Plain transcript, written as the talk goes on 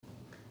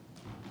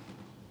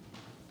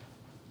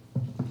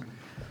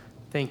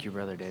Thank you,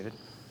 Brother David.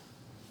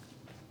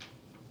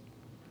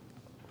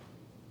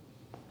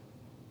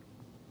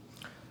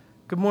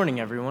 Good morning,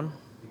 everyone.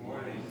 Good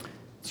morning.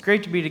 It's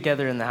great to be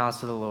together in the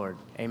house of the Lord.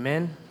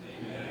 Amen?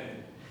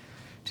 Amen.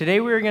 Today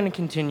we are going to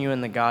continue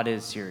in the God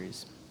Is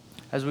series.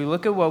 As we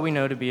look at what we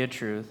know to be a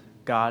truth,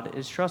 God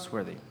is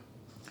trustworthy.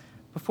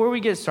 Before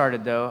we get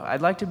started, though,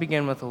 I'd like to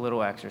begin with a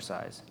little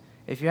exercise.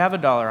 If you have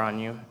 $1 on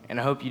you, and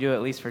I hope you do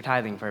at least for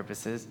tithing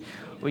purposes,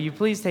 will you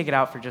please take it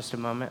out for just a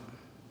moment?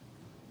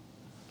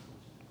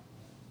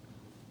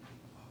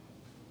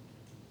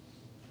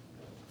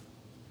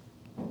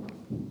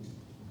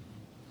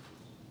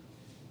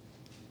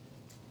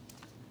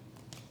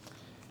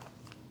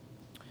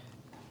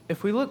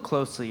 If we look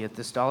closely at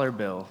this dollar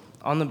bill,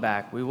 on the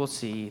back we will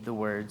see the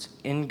words,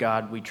 "In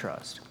God We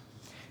Trust."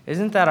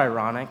 Isn't that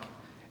ironic?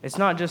 It's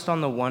not just on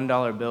the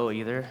 $1 bill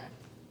either.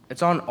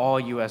 It's on all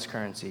U.S.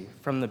 currency,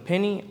 from the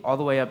penny all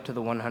the way up to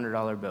the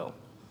 $100 bill.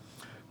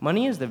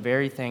 Money is the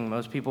very thing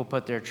most people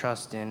put their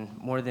trust in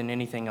more than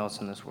anything else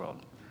in this world.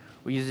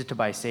 We use it to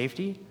buy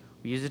safety,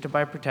 we use it to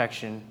buy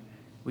protection,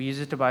 we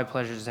use it to buy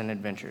pleasures and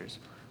adventures.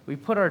 We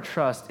put our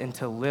trust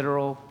into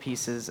literal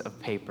pieces of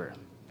paper.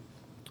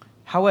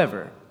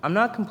 However, I'm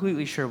not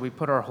completely sure we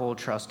put our whole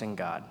trust in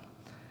God.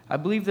 I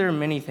believe there are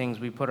many things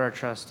we put our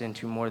trust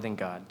into more than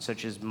God,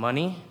 such as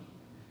money,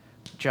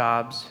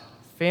 jobs,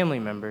 family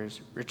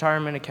members,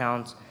 retirement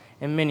accounts,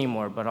 and many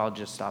more, but I'll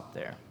just stop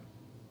there.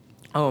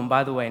 Oh, and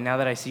by the way, now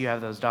that I see you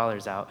have those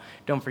dollars out,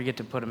 don't forget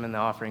to put them in the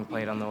offering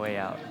plate on the way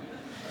out.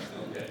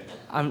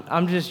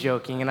 I'm just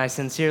joking, and I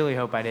sincerely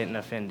hope I didn't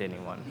offend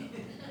anyone.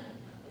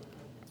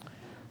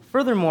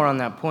 Furthermore, on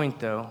that point,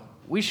 though,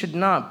 we should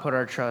not put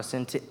our trust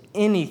into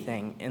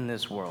anything in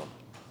this world.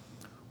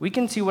 We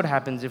can see what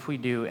happens if we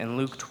do in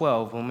Luke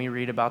 12 when we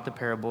read about the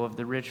parable of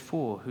the rich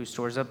fool who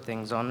stores up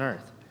things on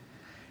earth.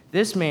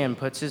 This man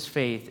puts his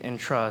faith and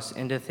trust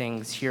into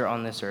things here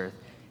on this earth,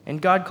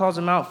 and God calls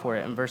him out for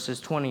it in verses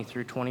 20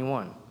 through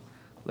 21.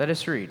 Let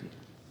us read.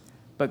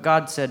 But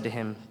God said to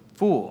him,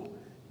 "Fool,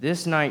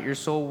 this night your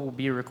soul will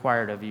be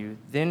required of you.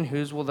 Then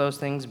whose will those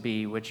things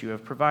be which you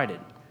have provided?"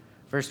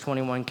 Verse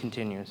 21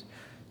 continues.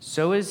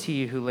 "So is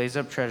he who lays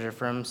up treasure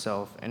for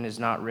himself and is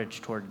not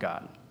rich toward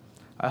God."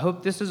 I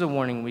hope this is a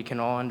warning we can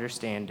all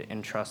understand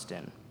and trust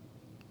in.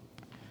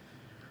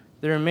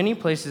 There are many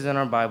places in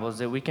our Bibles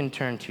that we can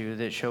turn to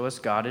that show us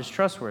God is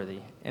trustworthy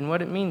and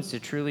what it means to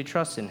truly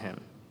trust in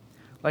him.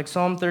 Like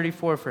Psalm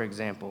 34, for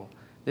example.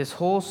 This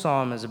whole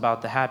psalm is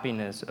about the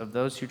happiness of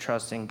those who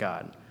trust in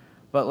God.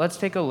 But let's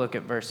take a look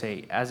at verse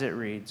 8 as it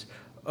reads,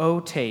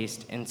 "Oh,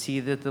 taste and see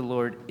that the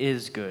Lord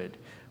is good.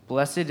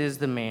 Blessed is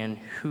the man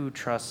who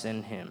trusts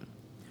in him."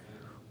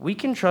 We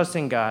can trust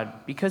in God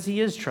because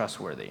he is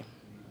trustworthy.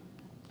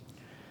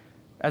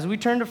 As we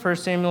turn to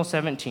 1 Samuel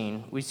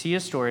 17, we see a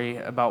story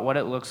about what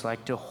it looks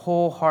like to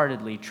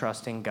wholeheartedly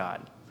trust in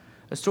God.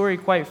 A story,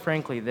 quite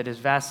frankly, that is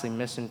vastly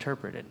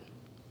misinterpreted.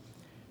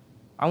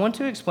 I want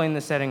to explain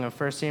the setting of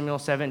 1 Samuel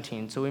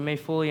 17 so we may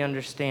fully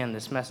understand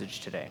this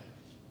message today.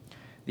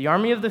 The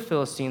army of the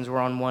Philistines were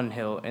on one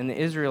hill, and the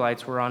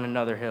Israelites were on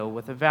another hill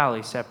with a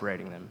valley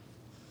separating them.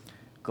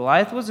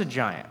 Goliath was a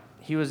giant.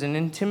 He was an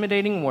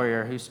intimidating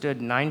warrior who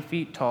stood 9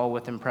 feet tall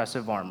with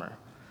impressive armor.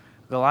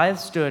 Goliath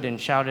stood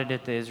and shouted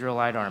at the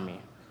Israelite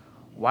army,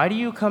 "Why do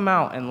you come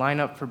out and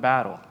line up for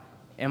battle?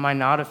 Am I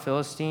not a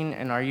Philistine,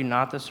 and are you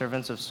not the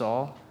servants of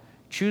Saul?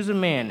 Choose a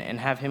man and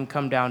have him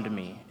come down to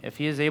me. If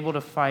he is able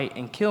to fight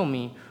and kill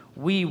me,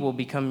 we will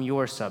become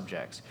your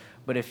subjects.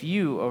 But if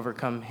you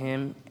overcome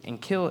him and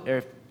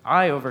if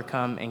I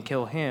overcome and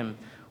kill him,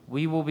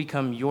 we will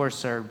become your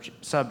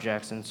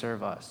subjects and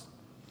serve us."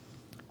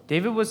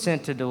 David was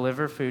sent to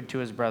deliver food to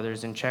his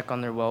brothers and check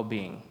on their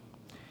well-being.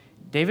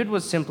 David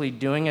was simply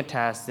doing a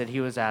task that he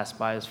was asked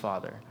by his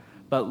father,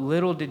 but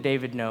little did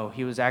David know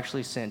he was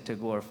actually sent to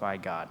glorify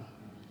God.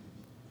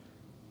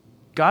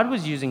 God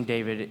was using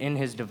David in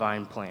his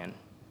divine plan.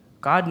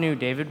 God knew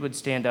David would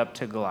stand up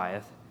to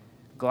Goliath.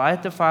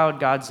 Goliath defiled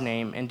God's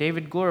name, and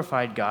David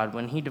glorified God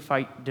when he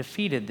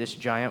defeated this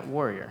giant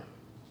warrior.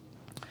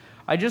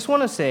 I just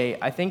want to say,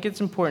 I think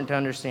it's important to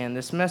understand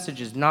this message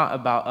is not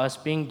about us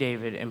being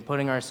David and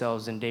putting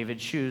ourselves in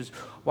David's shoes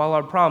while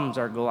our problems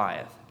are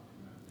Goliath.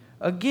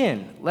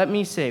 Again, let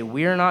me say,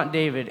 we are not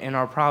David and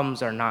our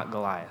problems are not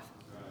Goliath.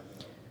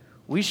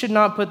 We should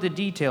not put the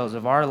details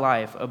of our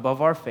life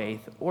above our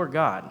faith or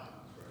God.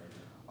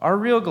 Our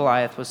real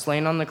Goliath was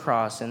slain on the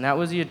cross, and that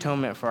was the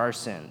atonement for our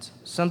sins,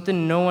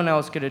 something no one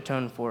else could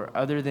atone for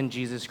other than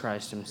Jesus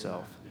Christ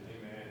himself.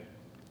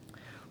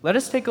 Let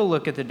us take a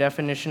look at the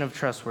definition of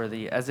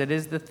trustworthy, as it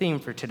is the theme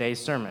for today's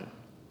sermon.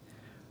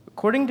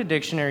 According to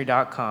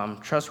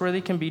dictionary.com,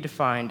 trustworthy can be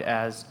defined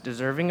as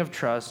deserving of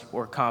trust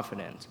or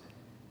confidence.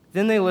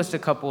 Then they list a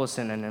couple of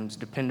synonyms,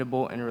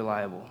 dependable and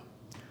reliable.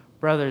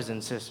 Brothers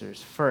and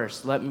sisters,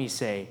 first, let me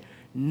say,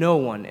 no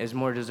one is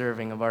more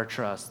deserving of our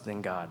trust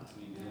than God.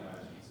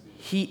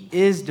 He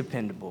is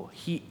dependable.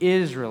 He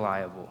is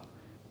reliable.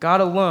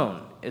 God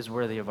alone is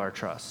worthy of our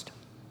trust.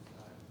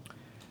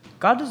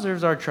 God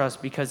deserves our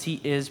trust because he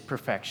is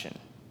perfection.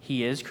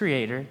 He is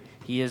creator,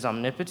 he He is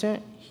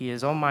omnipotent, he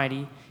is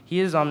almighty, he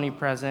is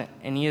omnipresent,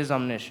 and he is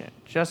omniscient,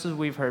 just as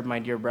we've heard my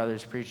dear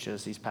brothers preach to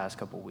us these past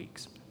couple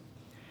weeks.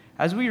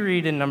 As we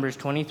read in Numbers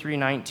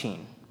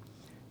 23:19,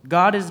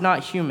 God is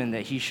not human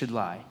that he should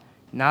lie,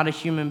 not a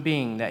human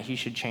being that he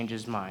should change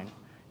his mind.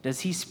 Does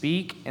he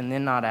speak and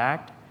then not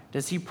act?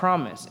 Does he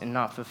promise and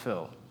not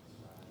fulfill?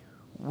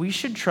 We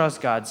should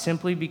trust God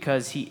simply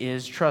because he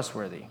is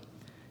trustworthy.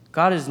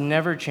 God is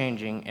never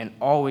changing and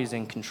always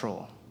in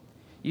control.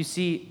 You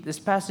see, this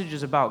passage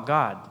is about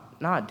God,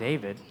 not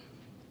David.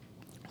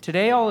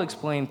 Today I'll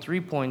explain 3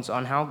 points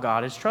on how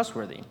God is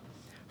trustworthy.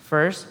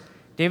 First,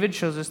 David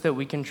shows us that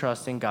we can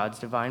trust in God's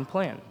divine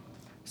plan.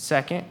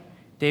 Second,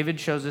 David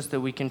shows us that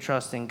we can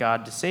trust in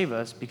God to save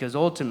us because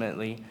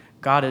ultimately,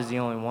 God is the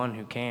only one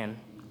who can.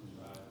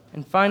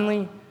 And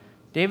finally,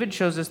 David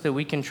shows us that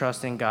we can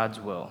trust in God's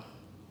will.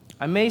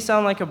 I may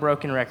sound like a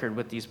broken record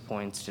with these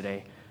points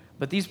today,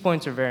 but these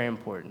points are very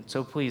important,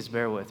 so please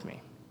bear with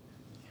me.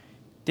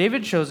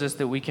 David shows us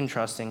that we can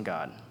trust in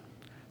God.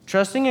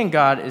 Trusting in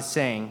God is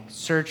saying,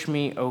 "Search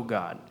me, O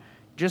God,"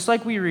 just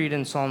like we read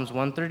in Psalms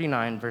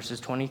 139,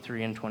 verses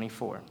 23 and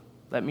 24.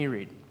 Let me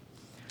read.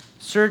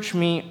 "Search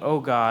me,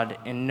 O God,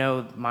 and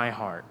know my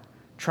heart.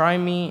 Try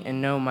me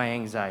and know my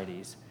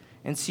anxieties,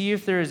 and see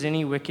if there is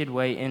any wicked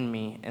way in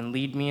me, and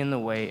lead me in the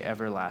way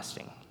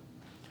everlasting."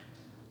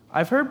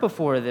 I've heard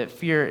before that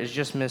fear is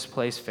just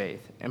misplaced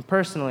faith, and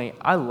personally,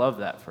 I love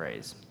that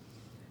phrase.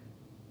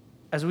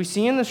 As we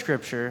see in the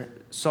scripture,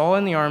 Saul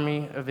and the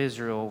army of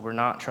Israel were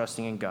not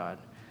trusting in God.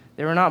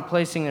 They were not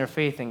placing their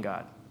faith in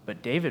God,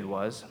 but David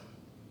was.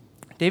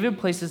 David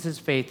places his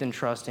faith and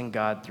trust in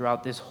God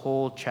throughout this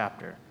whole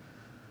chapter.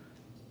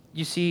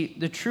 You see,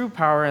 the true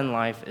power in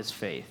life is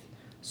faith.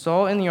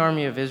 Saul and the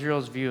army of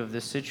Israel's view of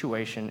this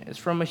situation is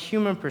from a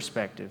human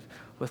perspective,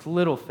 with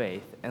little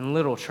faith and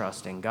little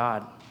trust in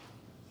God.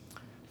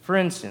 For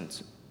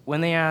instance,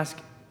 when they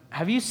ask,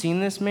 "Have you seen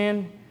this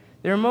man?"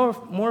 they're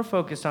more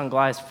focused on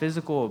Goliath's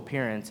physical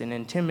appearance and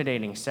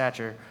intimidating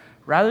stature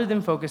rather than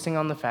focusing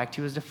on the fact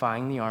he was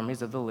defying the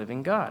armies of the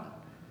living God.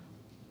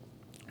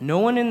 No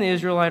one in the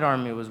Israelite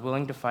army was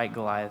willing to fight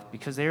Goliath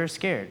because they were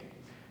scared.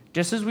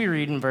 Just as we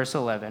read in verse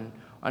 11,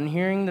 on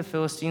hearing the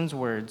Philistines'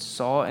 words,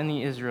 Saul and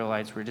the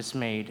Israelites were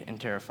dismayed and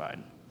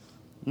terrified.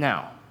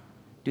 Now,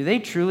 do they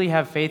truly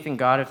have faith in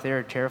God if they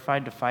are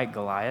terrified to fight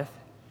Goliath?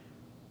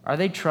 Are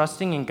they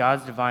trusting in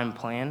God's divine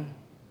plan?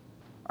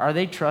 Are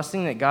they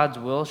trusting that God's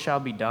will shall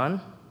be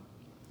done?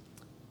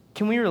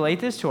 Can we relate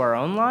this to our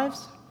own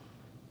lives?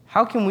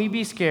 How can we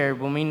be scared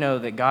when we know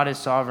that God is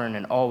sovereign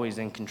and always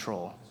in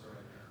control?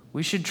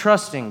 We should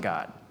trust in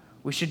God.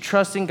 We should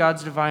trust in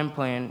God's divine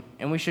plan,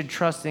 and we should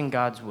trust in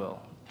God's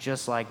will,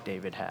 just like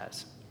David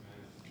has.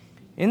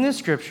 In this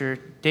scripture,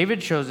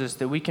 David shows us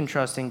that we can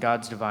trust in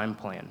God's divine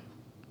plan.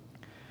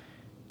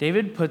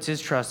 David puts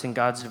his trust in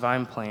God's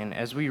divine plan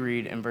as we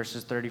read in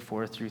verses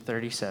 34 through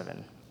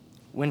 37,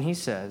 when he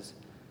says,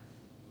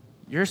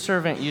 "Your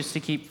servant used to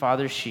keep his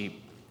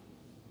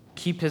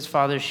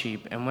father's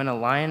sheep, and when a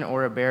lion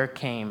or a bear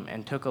came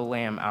and took a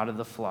lamb out of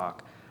the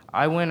flock,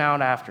 I went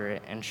out after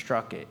it and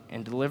struck it,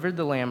 and delivered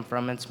the lamb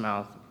from its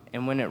mouth,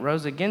 and when it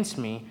rose against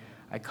me,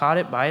 I caught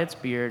it by its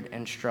beard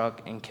and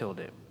struck and killed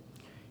it.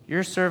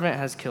 Your servant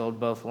has killed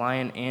both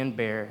lion and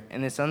bear,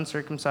 and this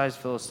uncircumcised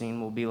Philistine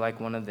will be like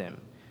one of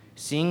them,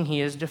 seeing he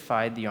has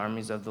defied the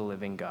armies of the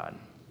living God."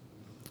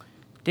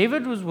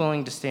 David was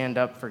willing to stand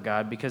up for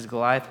God because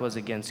Goliath was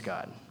against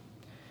God.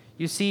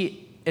 You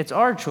see, it's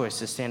our choice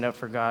to stand up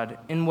for God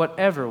in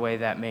whatever way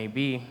that may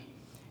be.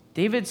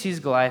 David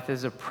sees Goliath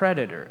as a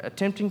predator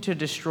attempting to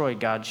destroy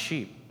God's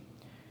sheep.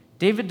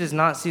 David does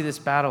not see this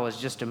battle as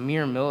just a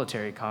mere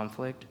military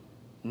conflict.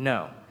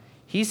 No,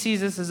 he sees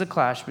this as a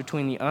clash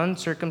between the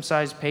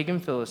uncircumcised pagan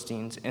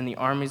Philistines and the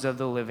armies of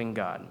the living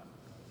God.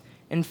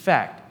 In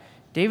fact,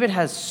 David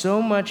has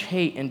so much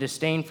hate and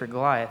disdain for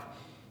Goliath,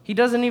 he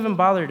doesn't even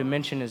bother to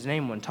mention his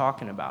name when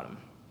talking about him.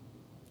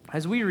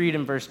 As we read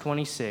in verse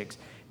 26,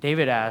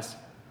 David asks,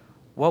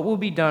 "What will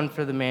be done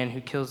for the man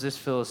who kills this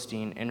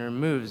Philistine and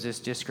removes this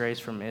disgrace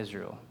from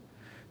Israel?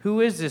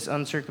 Who is this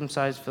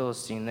uncircumcised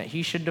Philistine that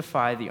he should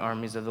defy the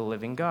armies of the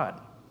living God?"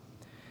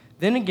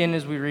 Then again,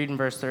 as we read in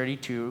verse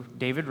 32,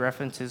 David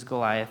references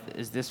Goliath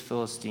as this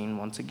Philistine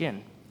once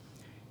again.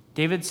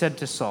 David said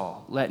to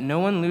Saul, "Let no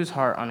one lose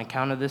heart on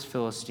account of this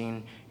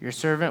Philistine. Your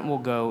servant will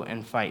go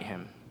and fight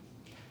him."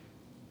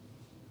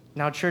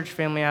 Now, church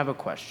family, I have a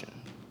question.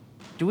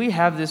 Do we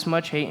have this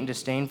much hate and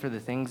disdain for the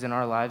things in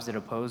our lives that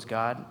oppose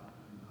God,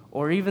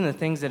 or even the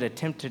things that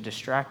attempt to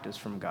distract us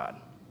from God?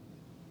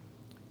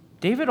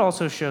 David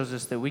also shows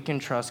us that we can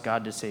trust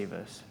God to save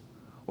us.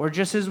 Or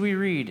just as we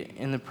read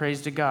in the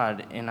praise to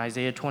God in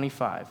Isaiah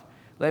 25,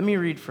 let me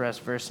read for us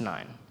verse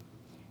 9.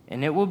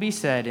 "And it will be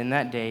said in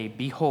that day,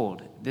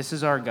 Behold, this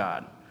is our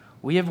God.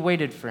 We have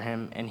waited for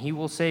him, and he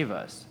will save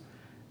us.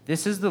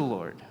 This is the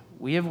Lord.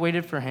 We have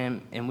waited for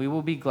him, and we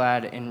will be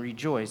glad and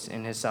rejoice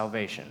in his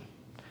salvation."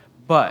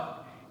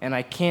 But, and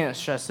I can't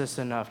stress this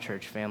enough,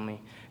 church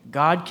family,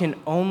 God can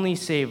only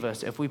save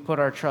us if we put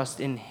our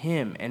trust in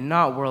him and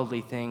not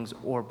worldly things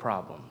or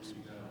problems.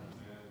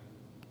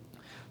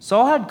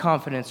 Saul had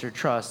confidence or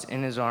trust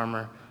in his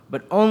armor,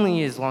 but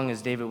only as long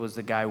as David was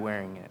the guy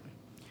wearing it.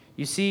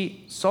 You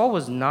see, Saul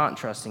was not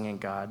trusting in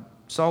God.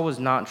 Saul was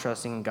not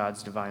trusting in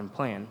God's divine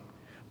plan,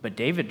 but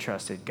David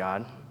trusted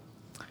God.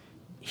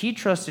 He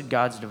trusted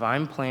God's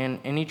divine plan,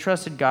 and he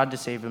trusted God to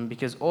save him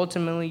because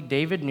ultimately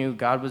David knew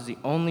God was the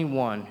only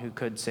one who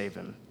could save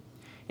him.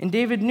 And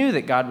David knew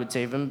that God would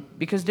save him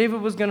because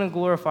David was going to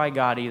glorify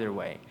God either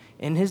way,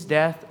 in his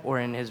death or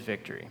in his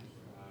victory.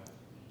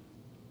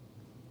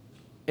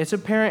 It's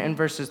apparent in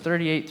verses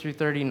 38 through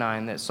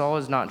 39 that Saul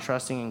is not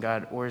trusting in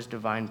God or his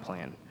divine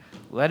plan.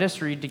 Let us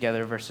read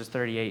together verses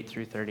 38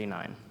 through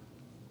 39.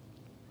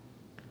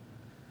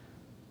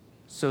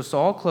 So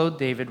Saul clothed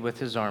David with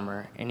his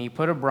armor, and he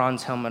put a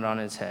bronze helmet on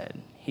his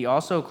head. He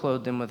also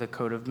clothed him with a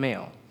coat of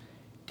mail.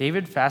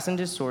 David fastened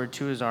his sword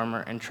to his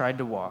armor and tried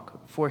to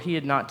walk, for he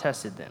had not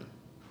tested them.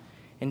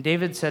 And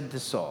David said to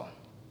Saul,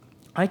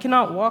 I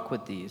cannot walk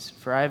with these,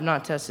 for I have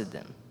not tested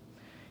them.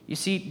 You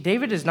see,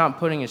 David is not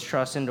putting his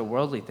trust into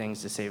worldly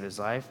things to save his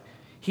life.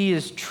 He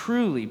is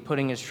truly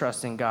putting his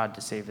trust in God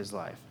to save his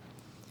life.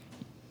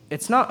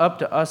 It's not up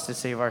to us to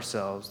save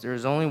ourselves. There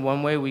is only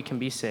one way we can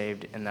be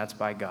saved, and that's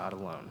by God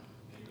alone.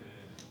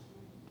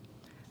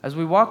 As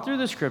we walk through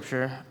the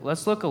scripture,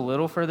 let's look a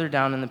little further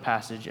down in the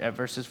passage at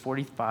verses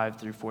 45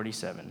 through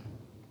 47.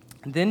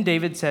 Then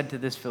David said to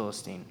this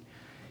Philistine,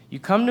 You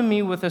come to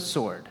me with a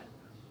sword,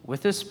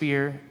 with a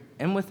spear,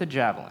 and with a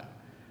javelin,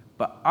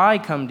 but I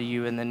come to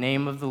you in the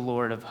name of the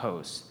Lord of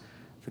hosts,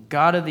 the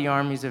God of the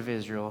armies of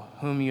Israel,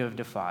 whom you have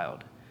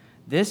defiled.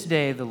 This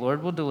day the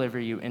Lord will deliver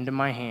you into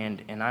my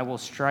hand, and I will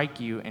strike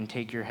you and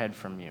take your head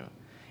from you.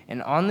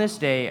 And on this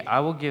day I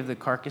will give the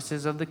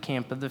carcasses of the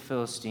camp of the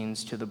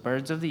Philistines to the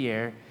birds of the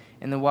air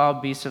and the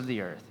wild beasts of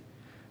the earth,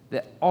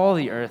 that all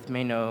the earth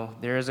may know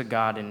there is a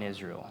God in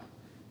Israel.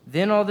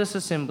 Then all this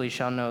assembly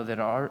shall know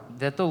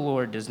that the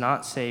Lord does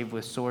not save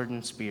with sword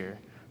and spear,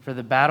 for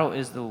the battle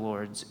is the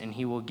Lord's, and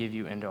he will give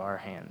you into our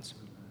hands.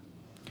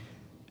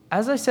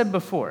 As I said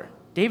before,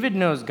 David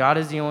knows God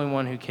is the only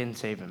one who can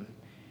save him.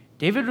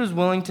 David was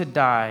willing to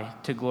die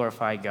to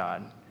glorify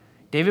God.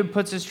 David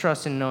puts his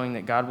trust in knowing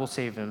that God will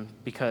save him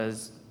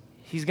because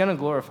he's going to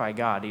glorify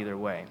God either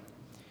way,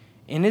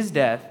 in his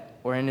death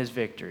or in his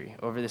victory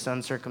over this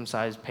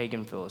uncircumcised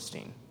pagan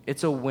Philistine.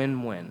 It's a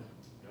win-win.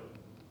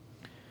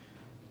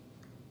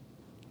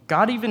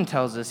 God even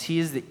tells us he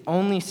is the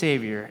only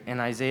Savior in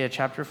Isaiah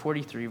chapter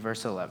 43,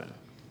 verse 11.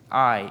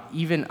 I,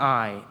 even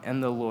I, am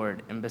the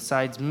Lord, and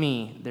besides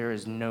me there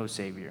is no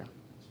Savior.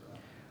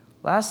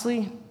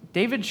 Lastly,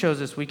 David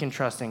shows us we can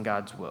trust in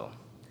God's will.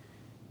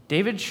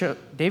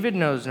 David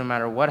knows no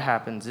matter what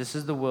happens, this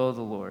is the will of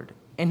the Lord,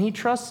 and he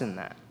trusts in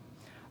that.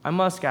 I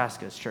must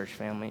ask us, church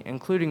family,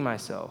 including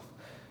myself,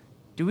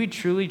 do we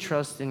truly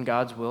trust in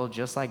God's will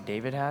just like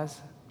David has?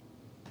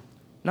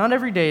 Not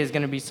every day is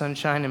going to be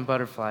sunshine and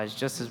butterflies,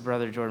 just as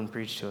Brother Jordan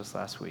preached to us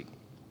last week.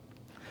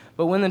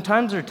 But when the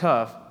times are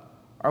tough,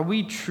 are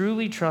we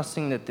truly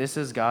trusting that this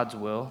is God's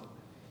will,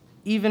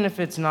 even if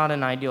it's not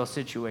an ideal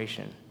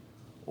situation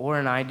or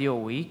an ideal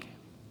week?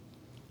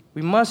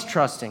 We must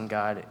trust in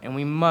God, and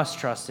we must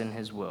trust in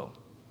his will.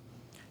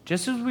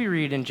 Just as we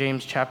read in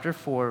James chapter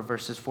 4,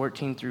 verses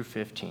 14 through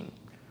 15,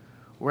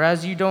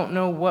 whereas you don't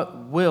know what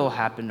will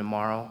happen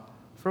tomorrow,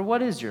 for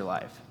what is your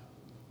life?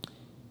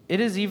 It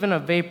is even a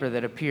vapor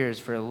that appears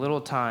for a little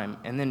time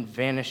and then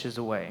vanishes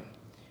away.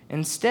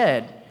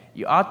 Instead,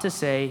 you ought to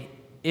say,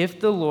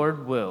 if the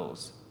Lord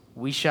wills,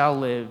 we shall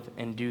live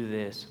and do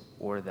this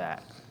or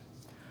that.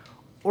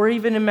 Or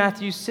even in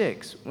Matthew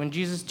 6, when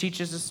Jesus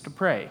teaches us to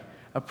pray,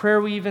 a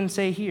prayer we even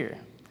say here.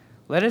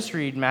 Let us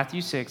read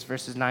Matthew 6,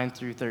 verses 9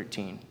 through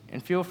 13,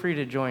 and feel free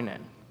to join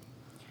in.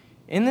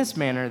 In this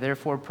manner,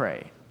 therefore,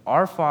 pray,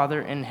 Our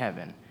Father in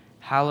heaven,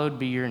 hallowed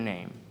be your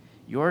name.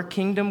 Your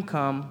kingdom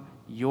come,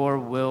 your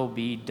will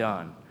be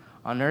done.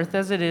 On earth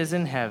as it is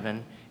in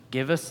heaven,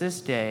 give us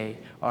this day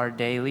our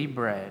daily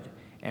bread,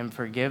 and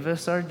forgive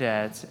us our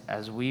debts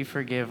as we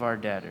forgive our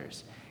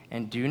debtors.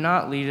 And do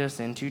not lead us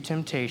into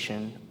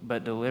temptation,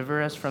 but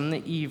deliver us from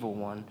the evil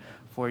one.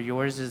 For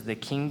yours is the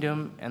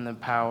kingdom and the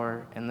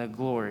power and the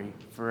glory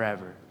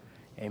forever.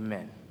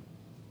 Amen.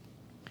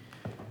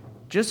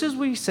 Just as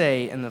we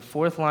say in the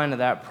fourth line of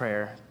that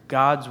prayer,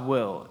 God's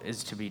will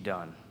is to be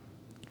done.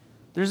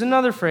 There's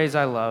another phrase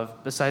I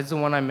love besides the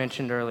one I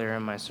mentioned earlier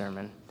in my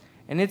sermon,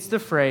 and it's the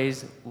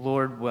phrase,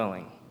 Lord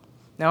willing.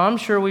 Now, I'm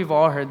sure we've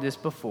all heard this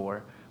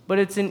before, but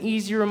it's an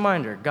easy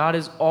reminder. God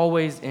is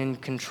always in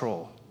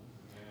control.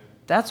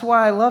 That's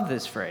why I love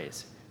this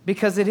phrase,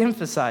 because it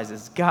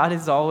emphasizes God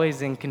is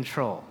always in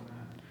control.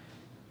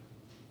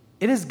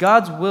 It is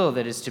God's will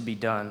that is to be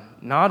done,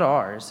 not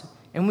ours,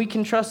 and we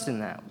can trust in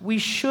that. We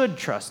should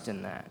trust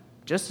in that,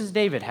 just as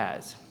David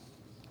has.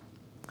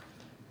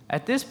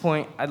 At this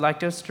point, I'd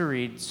like us to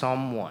read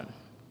Psalm 1.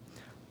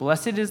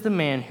 Blessed is the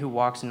man who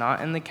walks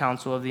not in the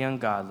counsel of the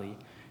ungodly,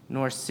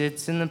 nor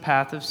stands in the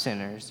path of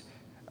sinners,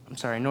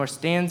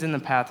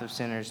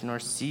 nor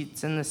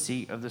seats in the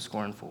seat of the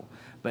scornful.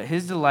 But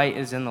his delight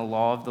is in the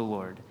law of the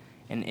Lord,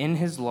 and in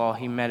his law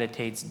he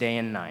meditates day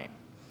and night.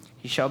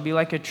 He shall be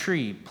like a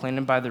tree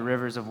planted by the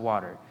rivers of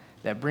water,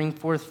 that bring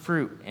forth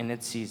fruit in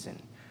its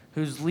season,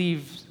 whose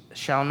leaves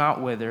shall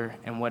not wither,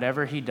 and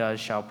whatever he does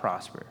shall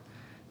prosper.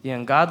 The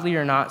ungodly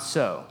are not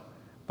so,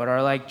 but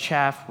are like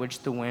chaff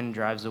which the wind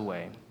drives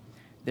away.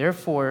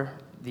 Therefore,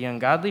 the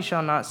ungodly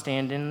shall not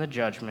stand in the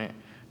judgment,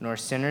 nor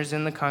sinners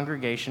in the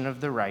congregation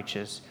of the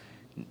righteous.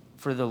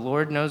 For the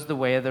Lord knows the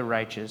way of the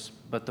righteous,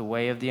 but the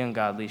way of the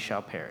ungodly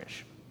shall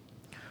perish.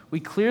 We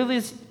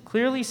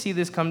clearly see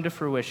this come to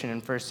fruition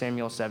in 1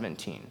 Samuel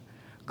 17.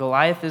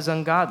 Goliath is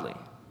ungodly.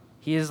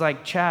 He is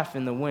like chaff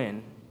in the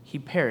wind. He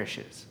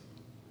perishes.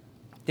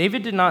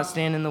 David did not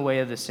stand in the way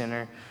of the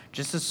sinner,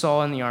 just as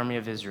Saul and the army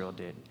of Israel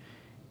did.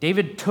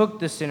 David took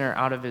the sinner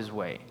out of his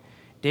way.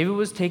 David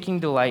was taking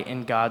delight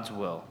in God's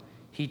will.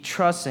 He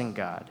trusts in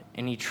God,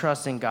 and he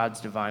trusts in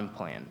God's divine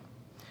plan.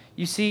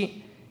 You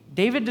see,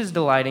 David is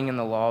delighting in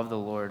the law of the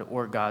Lord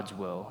or God's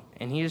will,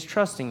 and he is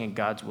trusting in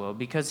God's will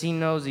because he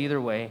knows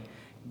either way,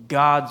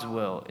 God's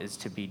will is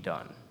to be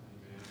done.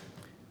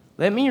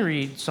 Let me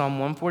read Psalm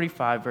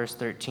 145, verse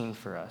 13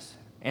 for us,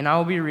 and I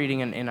will be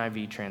reading an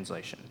NIV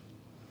translation.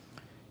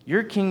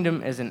 Your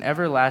kingdom is an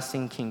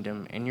everlasting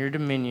kingdom, and your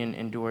dominion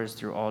endures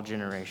through all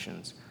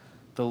generations.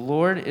 The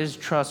Lord is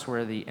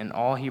trustworthy in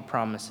all he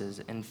promises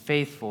and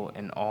faithful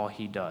in all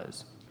he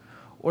does.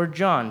 Or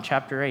John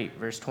chapter 8,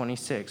 verse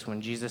 26,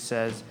 when Jesus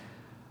says,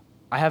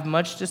 I have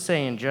much to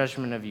say in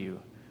judgment of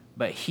you,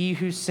 but he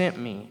who sent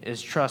me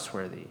is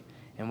trustworthy,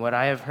 and what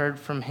I have heard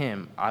from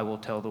him I will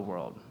tell the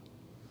world.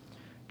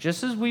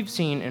 Just as we've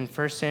seen in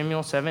 1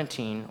 Samuel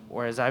 17,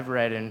 or as I've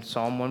read in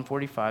Psalm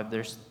 145,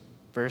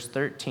 verse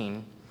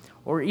 13,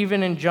 or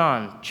even in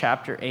John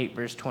chapter 8,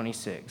 verse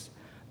 26,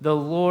 the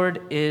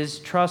Lord is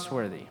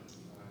trustworthy.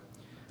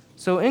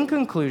 So in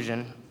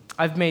conclusion,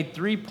 I've made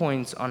 3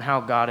 points on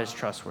how God is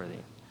trustworthy.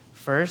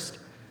 First,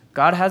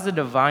 God has a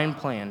divine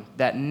plan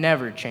that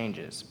never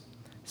changes.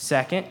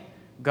 Second,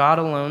 God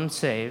alone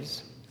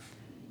saves.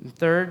 And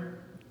third,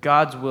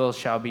 God's will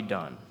shall be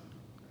done.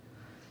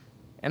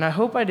 And I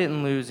hope I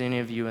didn't lose any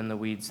of you in the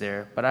weeds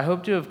there, but I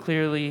hope to have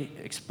clearly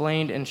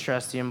explained and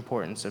stressed the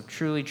importance of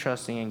truly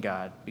trusting in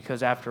God,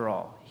 because after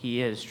all,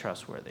 he is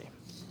trustworthy.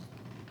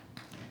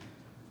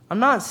 I'm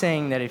not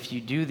saying that if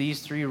you do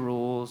these 3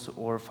 rules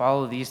or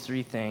follow these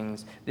 3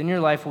 things, then your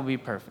life will be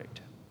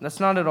perfect. That's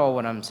not at all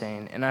what I'm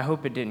saying, and I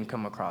hope it didn't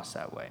come across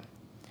that way.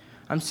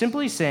 I'm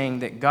simply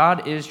saying that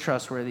God is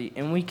trustworthy,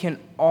 and we can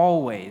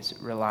always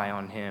rely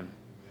on him.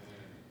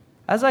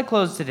 As I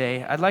close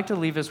today, I'd like to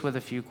leave us with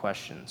a few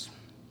questions.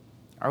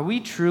 Are we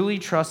truly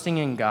trusting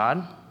in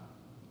God?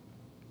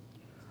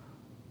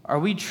 Are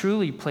we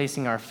truly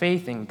placing our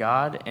faith in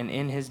God and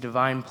in his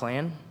divine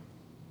plan?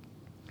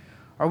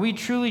 Are we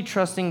truly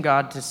trusting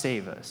God to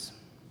save us?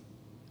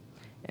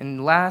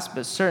 And last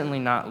but certainly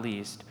not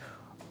least,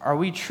 are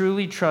we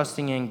truly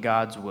trusting in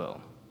God's will?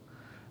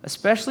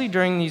 Especially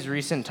during these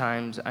recent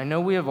times, I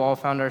know we have all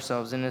found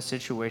ourselves in a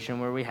situation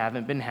where we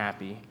haven't been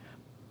happy,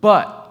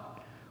 but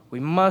we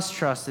must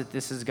trust that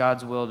this is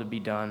God's will to be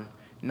done,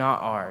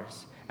 not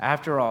ours.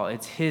 After all,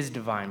 it's his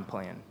divine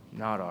plan,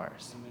 not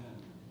ours. Amen.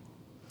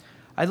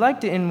 I'd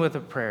like to end with a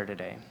prayer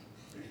today.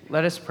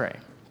 Let us pray.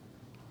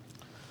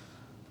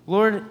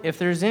 Lord, if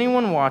there's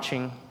anyone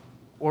watching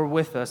or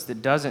with us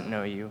that doesn't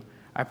know you,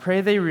 I pray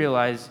they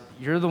realize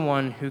you're the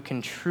one who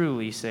can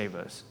truly save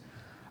us.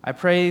 I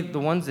pray the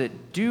ones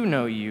that do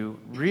know you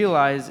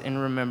realize and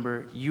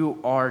remember you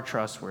are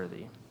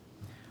trustworthy.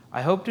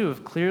 I hope to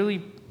have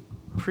clearly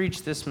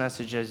preached this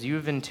message as you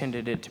have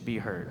intended it to be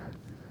heard.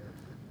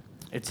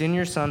 It's in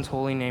your Son's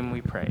holy name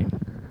we pray.